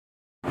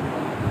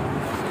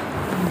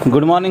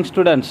Good morning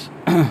students.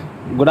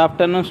 Good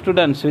afternoon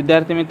students.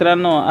 विद्यार्थी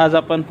मित्रांनो, आज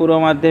आपण पूर्व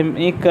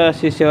माध्यमिक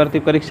शिष्यवृत्ती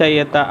परीक्षा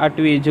इयत्ता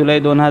 8वी जुलै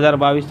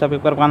 2022चा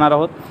पेपर पाहणार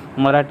आहोत.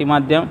 मराठी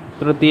माध्यम,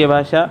 तृतीय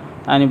भाषा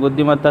आणि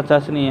बुद्धिमत्ता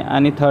चाचणी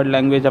आणि थर्ड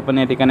लँग्वेज आपण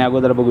या ठिकाणी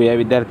अगोदर बघूया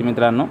विद्यार्थी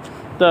मित्रांनो.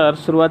 तर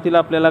सुरुवातीला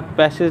आपल्याला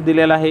पॅसेज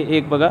दिलेला आहे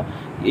एक बघा.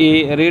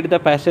 Read the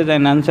passage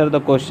and answer the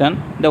question.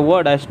 The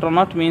word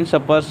astronaut means a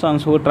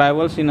persons who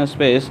travels in a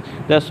space.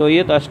 The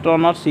Soviet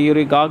astronaut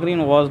Yuri Gagarin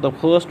was the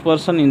first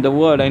person in the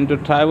world and to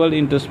travel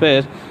in to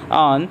space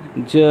on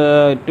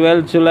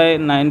 12 July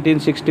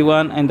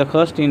 1961 and the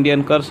first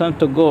Indian person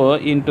to go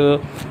into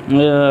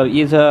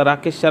is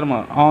Rakesh Sharma.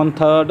 On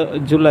 3rd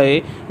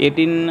July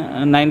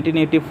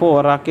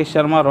 1984, Rakesh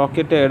Sharma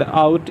rocketed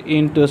out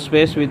into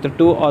space with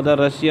two other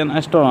Russian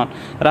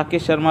astronauts.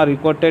 Rakesh Sharma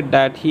reported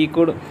that he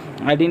could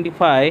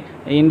identify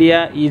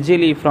India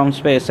easily from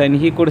space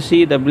and he could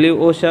see the blue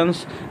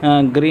oceans,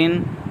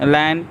 green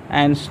land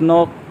and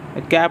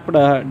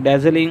snow-capped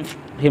dazzling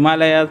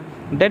Himalayas.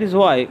 That is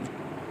why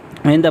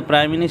when the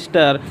Prime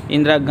Minister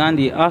Indira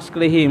Gandhi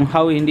asked him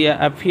how India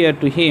appeared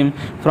to him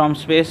from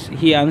space,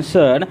 he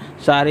answered,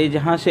 "सारे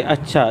जहाँ से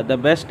अच्छा, the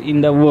best in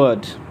the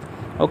world."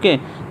 Okay,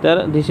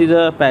 तर दिस is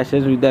a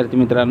passage. विद्यार्थी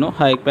मित्रांनो,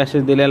 हा एक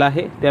passage दिलेला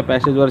आहे. त्या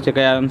पॅसेजवरचे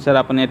काही आन्सर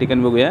आपण या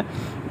ठिकाणी बघूया.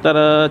 तर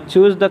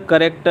चूज द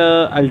करेक्ट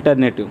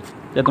अल्टरनेटिव्ह.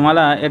 तर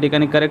तुम्हाला या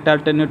ठिकाणी करेक्ट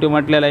अल्टरनेटिव्ह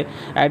म्हटलेलं आहे.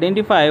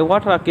 Identify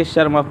what Rakesh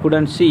Sharma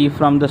couldn't see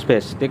from the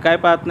space. ते काय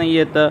पाहत नाही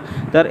येतं,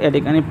 तर या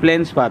ठिकाणी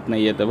प्लेन्स पाहत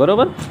नाही येतं.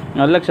 बरोबर,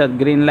 लक्षात.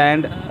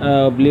 ग्रीनलँड,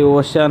 ब्ल्यू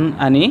ओशन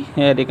आणि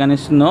या ठिकाणी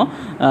स्नो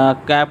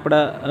कॅप्ड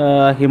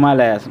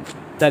हिमालयास.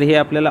 तर हे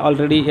आपल्याला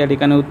ऑलरेडी या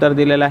ठिकाणी उत्तर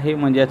दिलेलं आहे.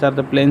 म्हणजे याचा अर्थ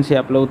प्लेन्स हे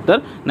आपलं उत्तर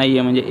नाही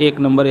आहे. म्हणजे 1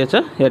 नंबर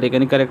याचं या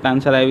ठिकाणी करेक्ट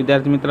आन्सर आहे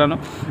विद्यार्थी मित्रांनो.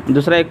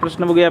 दुसरा एक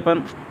प्रश्न बघूया आपण.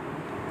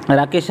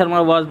 Rakesh Sharma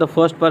was the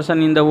first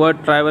person in the world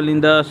travel in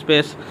the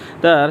space.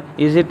 तर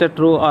is it a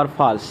true or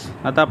false.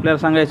 आता आपल्याला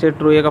सांगायचं आहे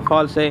ट्रू आहे का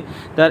फॉल्स आहे.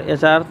 तर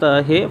याचा अर्थ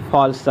हे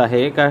फॉल्स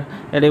आहे का,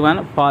 या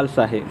ठिकाणी फॉल्स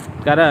आहे.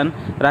 कारण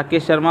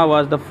Rakesh Sharma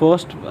was the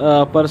first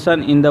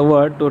person in the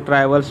world to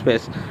travel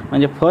space.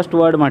 म्हणजे फर्स्ट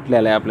वर्ड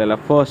म्हटलेलं आहे आपल्याला,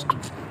 फर्स्ट.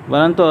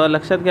 परंतु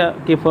लक्षात घ्या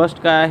की फर्स्ट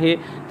काय आहे,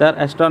 तर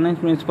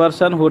astronaut means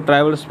person who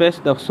travel space.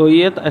 The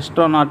Soviet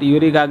astronaut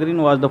Yuri Gagarin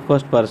was the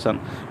first person.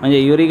 म्हणजे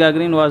Yuri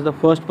Gagarin was the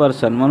first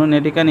person. म्हणून या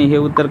ठिकाणी हे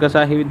उत्तर कसं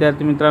आहे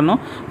विद्यार्थी मित्रांनो,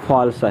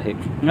 फॉल्स आहे.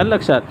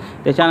 लक्षात.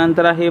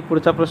 त्याच्यानंतर आहे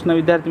पुढचा प्रश्न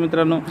विद्यार्थी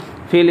मित्रांनो.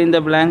 Fill in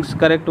the blanks.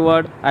 Correct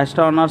word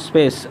astronaut,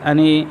 space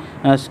आणि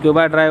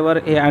स्क्युबा ड्रायव्हर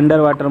हे अंडर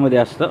वॉटरमध्ये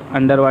असतं.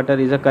 Under water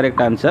is a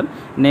correct answer.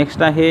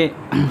 Next आहे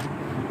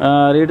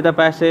read the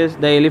passage.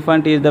 The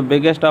elephant is the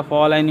biggest of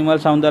all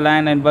animals on the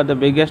land and but the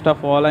biggest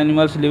of all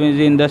animals lives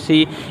in the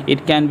sea.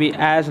 It can be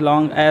as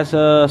long as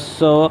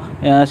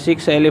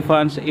 6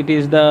 elephants. It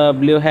is the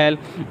blue whale.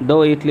 Though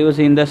it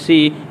lives in the sea,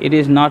 it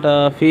is not a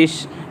fish.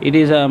 It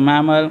is a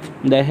mammal.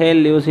 The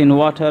whale lives in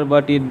water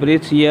but it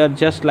breathes air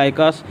just like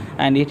us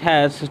and it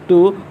has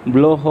 2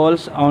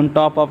 blowholes on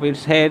top of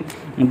its head.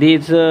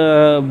 These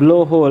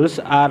blowholes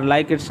are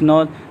like its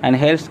nose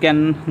and whales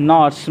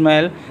cannot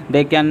smell.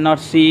 They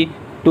cannot see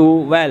too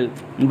well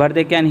but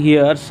they can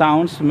hear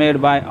sounds made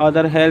by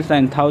other whales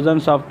and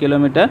thousands of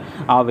kilometers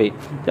away.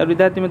 तर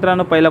विद्यार्थी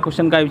मित्रांनो, पहिला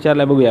question काय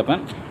विचारला बघूया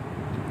आपण.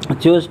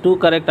 Choose 2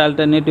 correct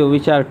alternative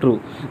which are true.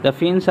 The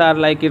fins are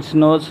like its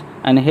nose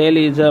and whale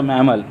is a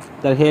mammal.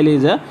 तर whale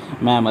is a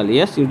mammal.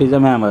 Yes, it is a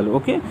mammal.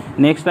 Okay.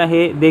 Next आहे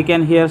they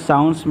can hear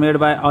sounds made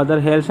by other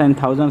whales and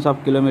thousands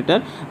of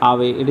kilometers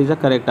away. It is a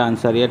correct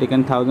answer. या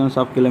ठिकाणी thousands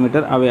of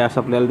kilometers away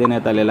असं आपल्याला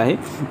देण्यात आलेलं आहे.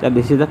 तर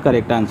this is the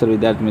correct answer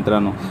विद्यार्थी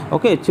मित्रांनो.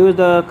 Okay, choose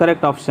the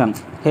correct option.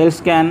 Whales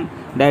can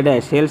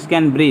dash. Whales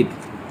can breathe,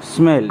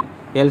 smell.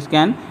 Whales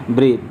can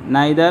breathe.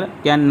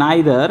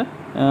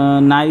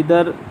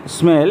 Neither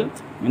smell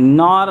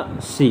nor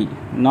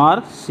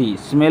C.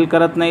 Smell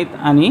करत नाहीत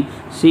आणि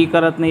सी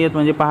करत नाही आहेत,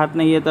 म्हणजे पाहत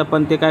नाही आहेत,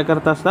 पण ते काय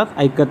करत असतात,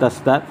 ऐकत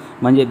असतात.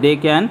 म्हणजे they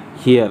can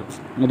hear.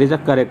 It is a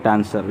correct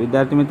answer.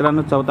 विद्यार्थी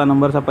मित्रांनो, 4था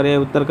नंबरचा पर्याय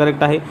उत्तर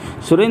करेक्ट आहे.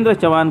 Surendra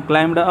Chavan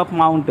climbed up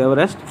mount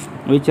Everest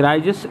which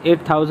rises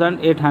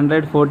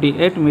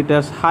 8,848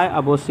 meters high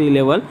above C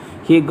level.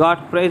 He got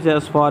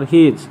praises for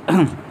his.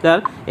 तर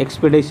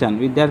एक्सपेडिशन.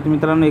 विद्यार्थी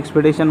मित्रांनो,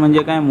 एक्सपेडिशन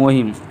म्हणजे काय,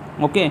 मोहीम.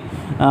 Okay.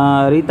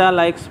 Rita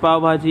likes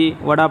pav bhaji,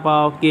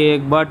 vada pav,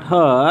 cake but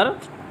her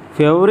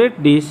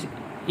favourite dish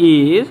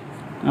is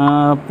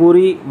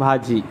पुरी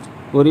भाजी.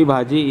 पुरी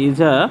भाजी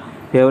is a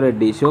favourite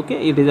dish. Okay,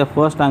 it is a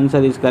first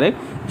answer is correct.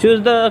 Choose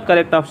the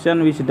correct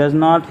option which does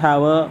not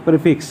have a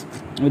prefix.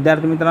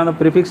 विद्यार्थी मित्रांनो,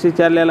 prefix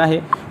विचारलेला आहे,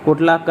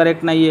 कुठला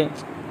correct नाही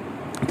आहे.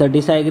 तर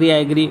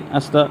ॲग्री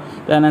असतं.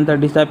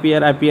 त्यानंतर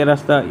अपियर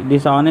असतं.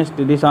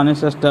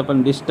 डिसऑनेस्ट असतं,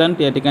 पण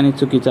डिस्टंट या ठिकाणी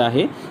चुकीचं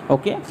आहे.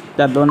 ओके,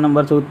 तर 2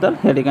 नंबरचं उत्तर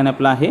या ठिकाणी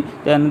आपलं आहे.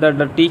 त्यानंतर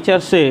the teacher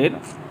sed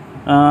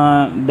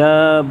the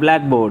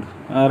blackboard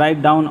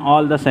right down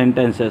all the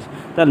sentences.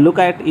 तर look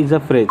at is a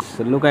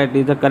phrase. Look at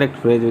is a correct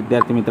phrase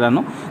विद्यार्थी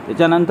मित्रांनो.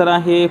 त्याच्यानंतर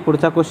आहे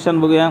पुढचा क्वेश्चन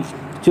बघूया.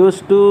 Choose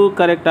to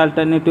correct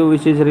alternative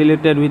which is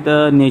related with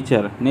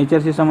nature.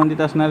 नेचरशी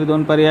संबंधित असणारे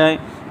 2 पर्याय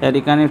या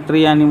ठिकाणी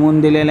ट्री आणि मून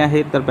दिलेले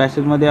आहेत. तर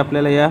पॅसेजमध्ये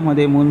आपल्याला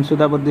यामध्ये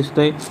मूनसुद्धा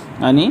दिसतोय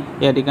आणि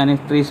या ठिकाणी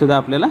ट्रीसुद्धा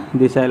आपल्याला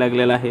दिसायला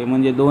लागलेला आहे.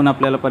 म्हणजे 2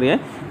 आपल्याला पर्याय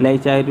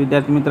लिहायचे आहेत.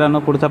 विद्यार्थी मित्रांनो,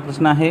 पुढचा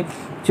प्रश्न आहे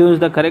choose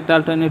the correct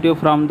alternative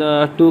from the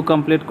 2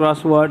 complete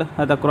crossword.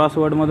 आता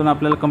क्रॉसवर्डमधून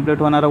आपल्याला कंप्लीट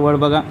होणारा वर्ड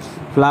बघा.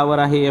 फ्लावर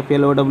आहे,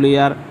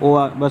 FLOWER, ओ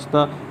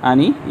बसतं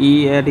आणि ई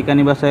या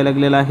ठिकाणी बसायला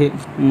लागलेला आहे.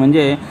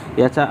 म्हणजे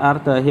याचा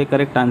अर्थ हे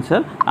करेक्ट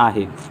आन्सर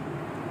आहे.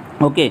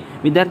 ओके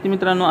विद्यार्थी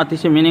मित्रांनो,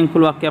 अतिशय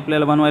मिनिंगफुल वाक्य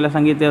आपल्याला बनवायला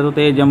सांगितले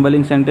होते.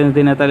 जंबलिंग सेंटेन्स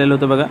देण्यात आलेलं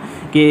होतं बघा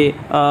की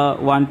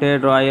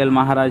wanted royal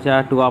Maharaja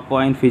to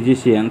appoint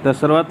physician. तर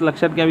सर्वात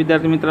लक्षात घ्या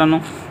विद्यार्थी मित्रांनो,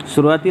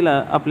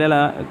 सुरुवातीला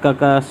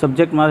आपल्याला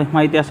सब्जेक्ट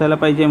माहिती असायला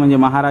पाहिजे. म्हणजे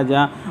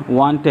महाराजा,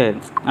 वॉन्टेड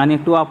आणि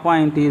टू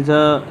अपॉइंट इज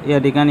या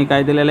ठिकाणी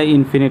काय दिलेलं आहे,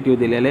 इन्फिनिटिव्ह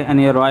दिलेलं आहे.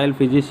 आणि रॉयल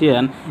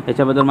फिजिशियन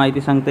याच्याबद्दल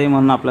माहिती सांगते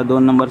म्हणून आपला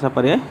 2 नंबरचा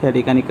पर्याय या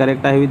ठिकाणी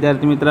करेक्ट आहे.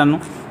 विद्यार्थी मित्रांनो,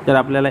 तर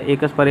आपल्याला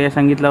एकच पर्याय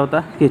सांगितला होता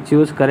की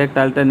choose correct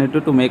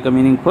alternative to make a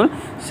meaningful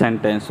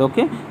sentence.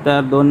 Okay,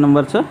 तर 2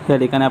 नंबरचं या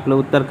ठिकाणी आपलं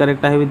उत्तर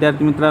करेक्ट आहे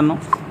विद्यार्थी मित्रांनो.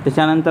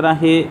 त्याच्यानंतर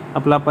आहे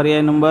आपला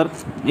पर्याय number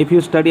if you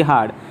study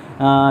hard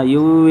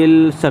you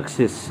will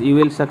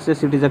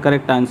success. It is a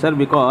correct answer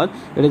because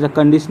it is a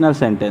conditional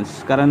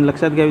sentence. कारण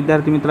लक्षात घ्या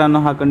विद्यार्थी मित्रांनो,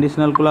 हा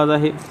कंडिशनल क्लॉज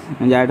आहे.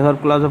 म्हणजे ॲडव्हर्ब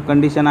क्लॉज ऑफ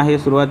कंडिशन आहे.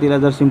 सुरुवातीला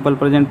जर सिंपल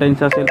प्रेझेंट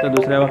टेन्स असेल तर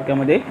दुसऱ्या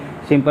वाक्यामध्ये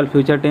सिंपल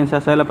फ्युचर टेन्स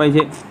असायला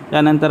पाहिजे.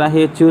 त्यानंतर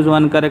आहे choose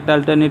 1 correct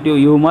alternative.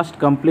 You must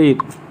complete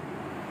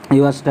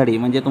your study.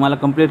 म्हणजे तुम्हाला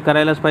कंप्लीट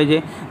करायलाच पाहिजे.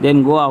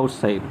 Then go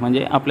outside.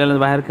 म्हणजे आपल्याला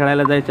बाहेर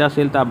खेळायला जायचं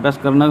असेल तर अभ्यास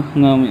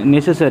करणं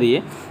नेसेसरी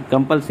आहे,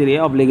 कंपल्सरी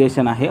आहे,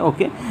 ऑब्लिगेशन आहे.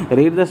 Okay,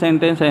 read the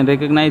sentence and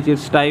recognise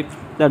it's type.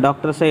 The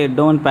doctor sed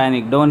don't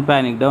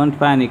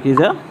panic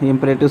is a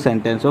imperative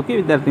sentence. Okay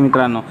विद्यार्थी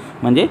मित्रांनो,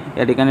 म्हणजे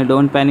या ठिकाणी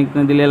डोंट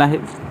पॅनिकनं दिलेलं आहे.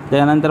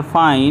 त्यानंतर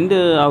find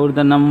out the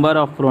number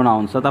of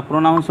pronounce. आता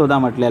प्रोनाउन्स शोधा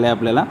म्हटलेलं आहे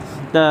आपल्याला.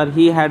 तर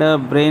he had a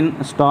brain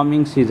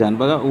storming season.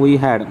 बघा,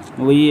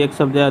 वी एक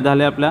शब्द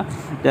झाले आपला.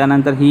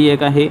 त्यानंतर ही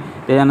एक आहे,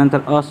 त्याच्यानंतर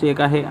अस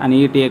एक आहे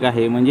आणि इट एक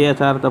आहे. म्हणजे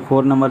याचा अर्थ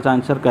 4 नंबरचा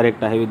आन्सर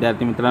करेक्ट आहे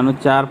विद्यार्थी मित्रांनो.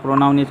 4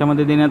 प्रोनाउन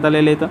याच्यामध्ये देण्यात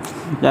आलेले आहेत.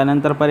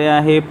 त्यानंतर पर्याय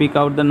आहे पिक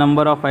out the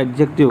number of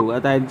adjective.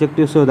 आता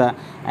ॲडजेक्टिव्ह शोधा.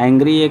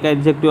 ॲंग्री एक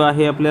ॲडजेक्टिव्ह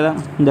आहे आपल्याला.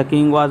 The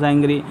king was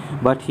angry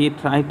but he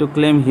try to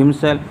claim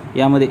himself.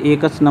 यामध्ये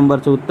एकच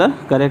नंबरचं उत्तर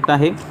करेक्ट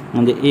आहे.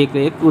 म्हणजे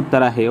एक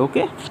उत्तर आहे.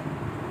 Okay,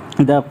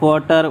 the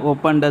Potter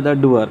opened the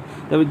door.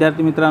 तर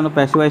विद्यार्थी मित्रांनो,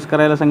 पॅसिवाईज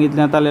करायला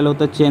सांगितण्यात आलेलं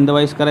होतं,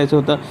 चेंजवाईज करायचं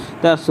होतं.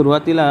 तर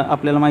सुरुवातीला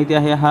आपल्याला माहिती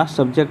आहे हा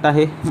सब्जेक्ट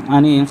आहे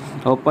आणि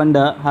ओपन्ड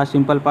हा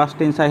सिंपल पास्ट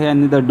टेन्स आहे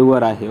आणि द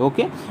डोअर आहे.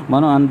 ओके,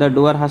 म्हणून द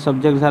डोअर हा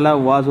सब्जेक्ट झाला.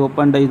 Was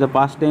opened is the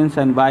past tense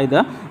and by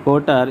the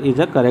porter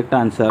is a correct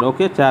answer.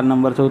 Okay, 4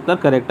 नंबरचं उत्तर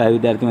करेक्ट आहे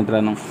विद्यार्थी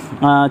मित्रांनो.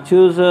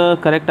 Choose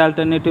correct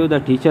alternative.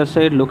 The teacher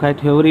sed look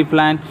at every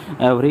plant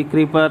every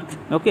creeper.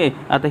 Okay,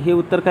 आता हे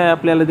उत्तर काय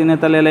आपल्याला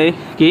देण्यात आलेलं आहे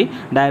की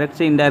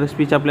डायरेक्टचे इनडायरेक्ट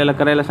स्पीच आपल्याला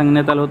करायला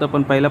सांगण्यात आलं होतं.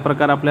 पण पहिला प्रकार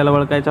आपल्याला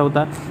ओळखायचा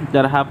होता.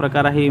 तर हा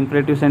प्रकार आहे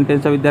इम्परेटिव्ह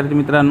सेंटेन्सचा. विद्यार्थी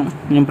मित्रांनो,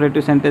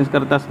 इम्परेटिव्ह सेंटेन्स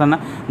करत असताना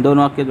 2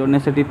 वाक्य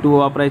जोडण्यासाठी टू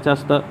वापरायचं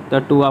असतं. तर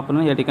टू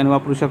आपण या ठिकाणी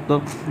वापरू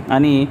शकतो.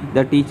 आणि the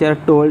teacher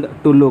told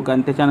to look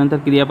आणि त्याच्यानंतर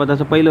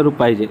क्रियापदाचं पहिलं रूप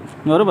पाहिजे,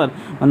 बरोबर.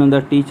 म्हणून the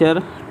teacher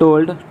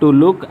told to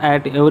look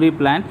at every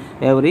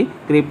plant every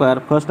creeper.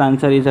 First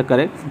answer is a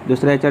correct.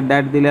 दुसऱ्या याच्यात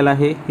डॅट दिलेला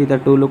आहे, इथं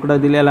टू लुकड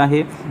दिलेला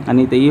आहे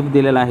आणि इथं इफ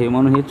दिलेला आहे.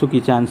 म्हणून हे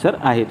चुकीचे आन्सर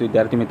आहेत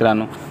विद्यार्थी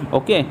मित्रांनो.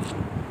 Okay,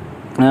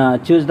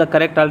 choose the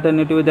correct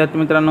alternative. विद्यार्थी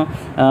मित्रांनो,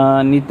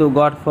 Neetu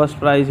got first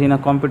prize in a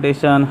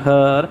competition.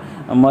 Her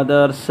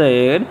mother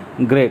sed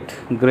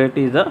great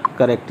is a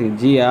correct.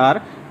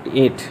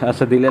 GR8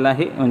 असं दिलेलं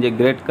आहे. म्हणजे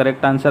ग्रेट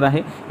करेक्ट आन्सर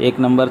आहे 1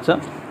 नंबरचं.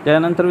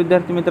 त्यानंतर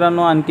विद्यार्थी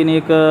मित्रांनो, आणखीन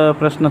एक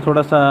प्रश्न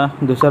थोडासा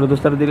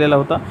दुसरा दिलेला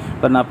होता.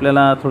 पण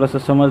आपल्याला थोडंसं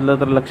समजलं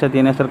तर लक्षात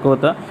येण्यासारखं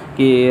होतं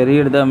की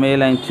read the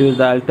mail and choose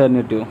the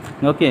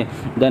alternative. Okay,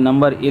 the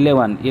number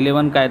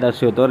 11 काय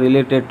दर्शवतो,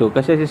 रिलेटेड टू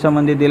कशाशी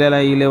संबंधित दिलेला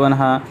आहे 11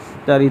 हा.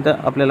 तर इथं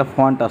आपल्याला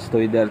फॉन्ट असतो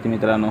विद्यार्थी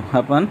मित्रांनो.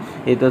 आपण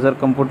इथं जर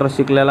कम्प्युटर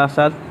शिकलेला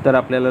असाल तर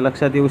आपल्याला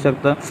लक्षात येऊ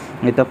शकतं.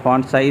 इथं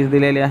फॉन्ट साईज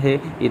दिलेली आहे,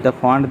 इथं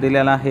फॉन्ट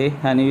दिलेला आहे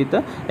आणि इथं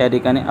या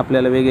ठिकाणी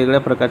आपल्याला वेगवेगळ्या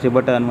प्रकारचे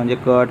बटन म्हणजे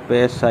कट,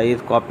 पेस्ट,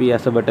 साईज, कॉपी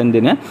असं बटन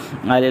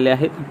देण्यात आलेले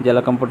आहेत. ज्याला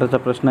कम्प्युटरचा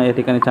प्रश्न या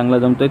ठिकाणी चांगला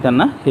जमतोय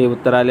त्यांना हे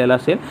उत्तर आलेलं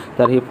असेल.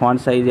 तर ही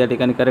फॉन्ट साईज या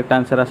ठिकाणी करेक्ट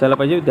आन्सर असायला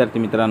पाहिजे विद्यार्थी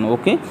मित्रांनो.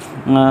 ओके,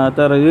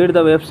 तर read the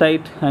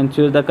website and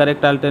choose the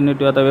correct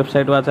alternative. आता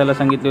वेबसाईट वाचायला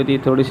सांगितली होती,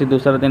 थोडीशी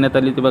दुसरं देण्यात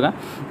आली होती बघा.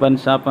 पण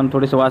आपण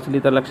थोडीशी वाचली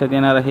तर लक्षात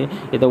येणार आहे.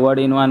 इथं वर्ल्ड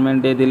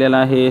एन्व्हायरमेंट डे दिलेला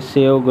आहे,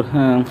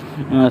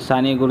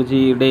 साने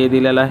गुरुजी डे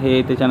दिलेला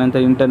आहे, त्याच्यानंतर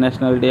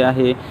इंटरनॅशनल डे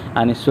आहे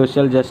आणि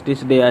सोशल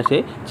जस्टिस डे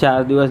असे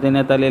 4 दिवस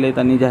देण्यात आलेले आहेत.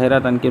 आणि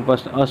जाहिरात आणखी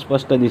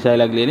अस्पष्ट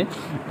दिसायला लागलेली.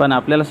 पण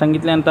आपल्याला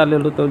सांगितल्यानंतर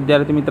आलेलं होतं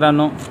विद्यार्थी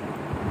मित्रांनो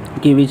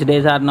की which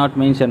days R not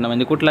mention.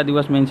 म्हणजे कुठला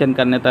दिवस मेन्शन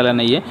करण्यात आला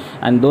नाही आहे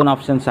आणि 2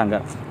 ऑप्शन सांगा.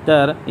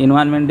 तर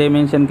एन्व्हायरमेंट डे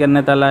मेन्शन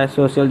करण्यात आला आहे,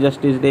 सोशल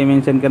जस्टिस डे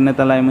मेन्शन करण्यात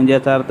आला आहे. म्हणजे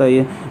याचा अर्थ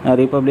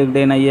रिपब्लिक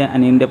डे नाही आहे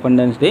आणि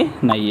इंडिपेंडन्स डे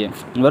नाही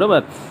आहे, बरोबर.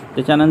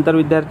 त्याच्यानंतर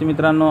विद्यार्थी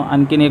मित्रांनो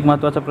आणखीन एक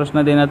महत्त्वाचा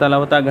प्रश्न देण्यात आला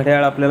होता.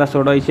 घड्याळ आपल्याला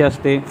सोडवायची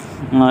असते.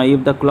 If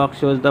the clock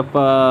shows the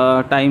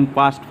time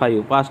past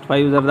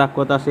 5 जर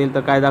दाखवत असेल तर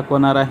काय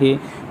दाखवणार आहे,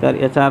 तर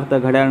याचा अर्थ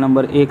घड्याळ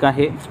नंबर 1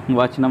 आहे.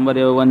 वॉच नंबर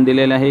 1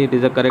 दिलेला आहे. It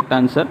is a correct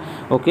answer.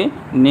 Okay,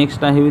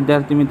 next आहे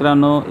विद्यार्थी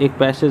मित्रांनो एक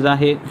पॅसेज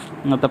आहे.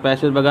 आता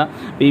पॅसेज बघा.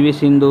 PV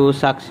Sindhu,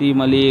 Sakshi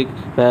Malik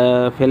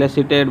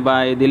फेलिसिटेड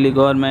bye Delhi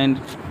government,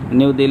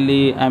 new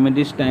Delhi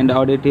अमेडिस्ट and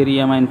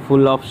auditorium and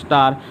full of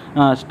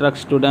struck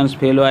students,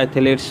 fellow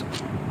athletes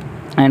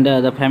and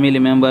the family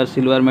members,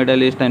 silver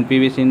medalist and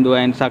PV Sindhu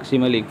and Sakshi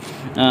Malik.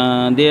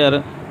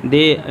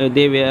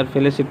 They were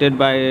felicitated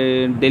by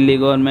Delhi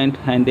government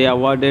and they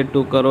awarded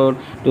 2 crore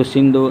to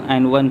Sindhu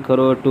and 1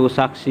 crore to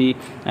Sakshi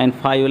and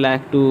 5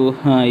 lakh to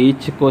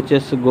each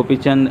coaches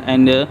Gopichand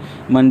and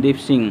Mandeep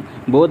Singh.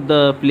 Both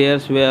the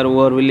players were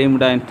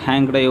overwhelmed and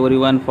thanked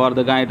everyone for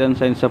the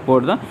guidance and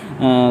support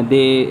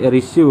they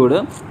received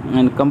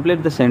and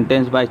complete the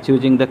sentence by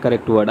choosing the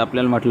correct word.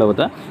 आपल्याला म्हटलं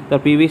होतं तर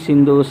PV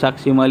Sindhu,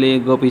 Sakshi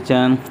Malik, Gopichand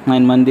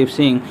and Mandeep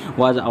Singh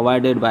was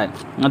awarded by.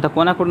 आता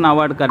कोणाकडून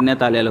award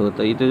करण्यात आलेलं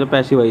होतं, इथे जो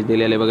पॅसिव्ह वाईज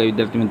दिलेलं आहे बघा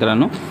विद्यार्थी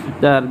मित्रांनो,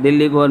 तर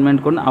दिल्ली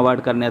गव्हर्नमेंटकडून अवॉर्ड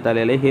करण्यात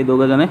आलेले. हे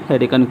दोघं जण या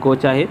ठिकाणी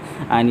कोच आहेत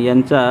आणि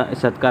यांचा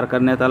सत्कार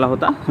करण्यात आला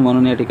होता,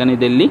 म्हणून या ठिकाणी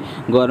दिल्ली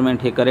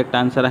गव्हर्नमेंट हे करेक्ट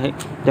आन्सर आहे.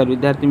 तर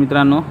विद्यार्थी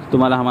मित्रांनो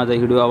तुम्हाला हा माझा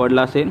व्हिडिओ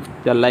आवडला असेल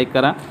तर लाईक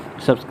करा,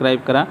 सबस्क्राईब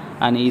करा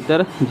आणि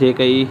इतर जे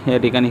काही या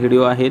ठिकाणी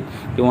व्हिडिओ आहेत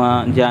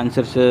किंवा जे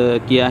आन्सर्स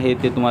की आहेत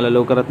ते तुम्हाला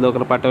लवकरात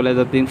लवकर पाठवल्या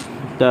जातील.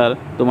 तर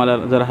तुम्हाला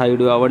जर हा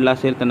व्हिडिओ आवडला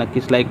असेल तर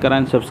नक्कीच लाईक करा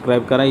आणि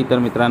सबस्क्राईब करा. इतर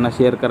मित्रांना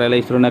शेअर करायला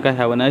विसरू नका.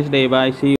 Have a nice day. Bye. C.